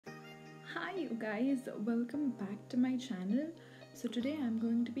Hi you guys, welcome back to my channel. So today I'm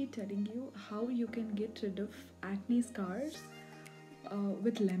going to be telling you how you can get rid of acne scars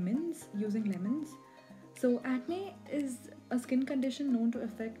with lemons, using lemons. So acne is a skin condition known to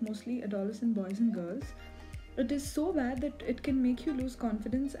affect mostly adolescent boys and girls. It is so bad that it can make you lose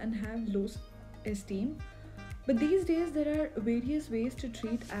confidence and have low esteem. But these days there are various ways to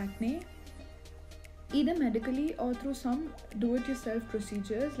treat acne, either medically or through some do-it-yourself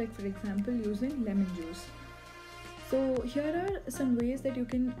procedures, like for example using lemon juice. So here are some ways that you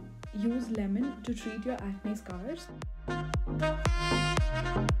can use lemon to treat your acne scars.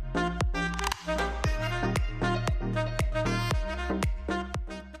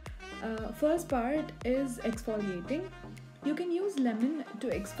 First part is exfoliating. You can use lemon to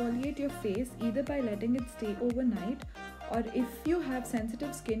exfoliate your face either by letting it stay overnight, or if you have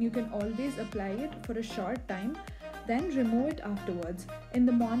sensitive skin, you can always apply it for a short time, then remove it afterwards. In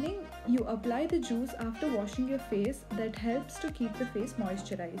the morning, you apply the juice after washing your face. That helps to keep the face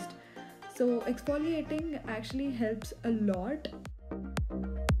moisturized. So exfoliating actually helps a lot.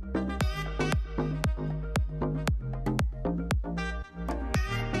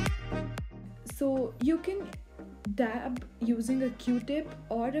 So you can dab using a Q-tip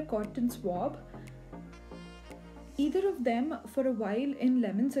or a cotton swab, either of them, for a while in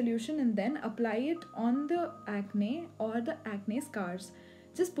lemon solution, and then apply it on the acne or the acne scars.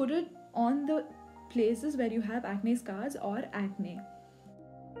 Just put it on the places where you have acne scars or acne.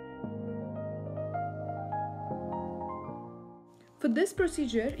 For this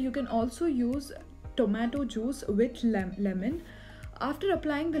procedure, you can also use tomato juice with lemon. After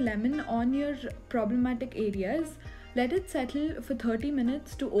applying the lemon on your problematic areas, let it settle for 30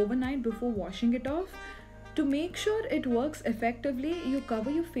 minutes to overnight before washing it off. To make sure it works effectively, you cover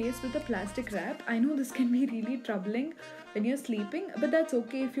your face with a plastic wrap. I know this can be really troubling when you're sleeping, but that's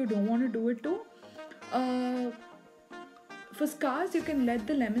okay if you don't want to do it too. For scars, you can let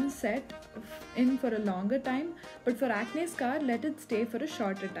the lemon set in for a longer time, but for acne scar, let it stay for a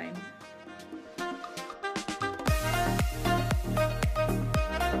shorter time.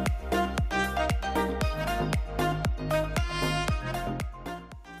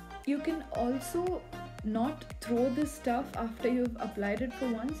 You can also not throw this stuff after you've applied it for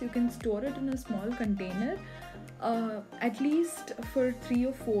once. You can store it in a small container at least for 3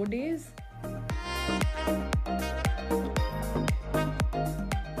 or 4 days.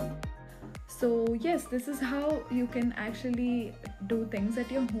 So yes, this is how you can actually do things at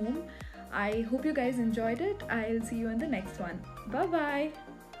your home. I hope you guys enjoyed it. I'll see you in the next one. Bye bye.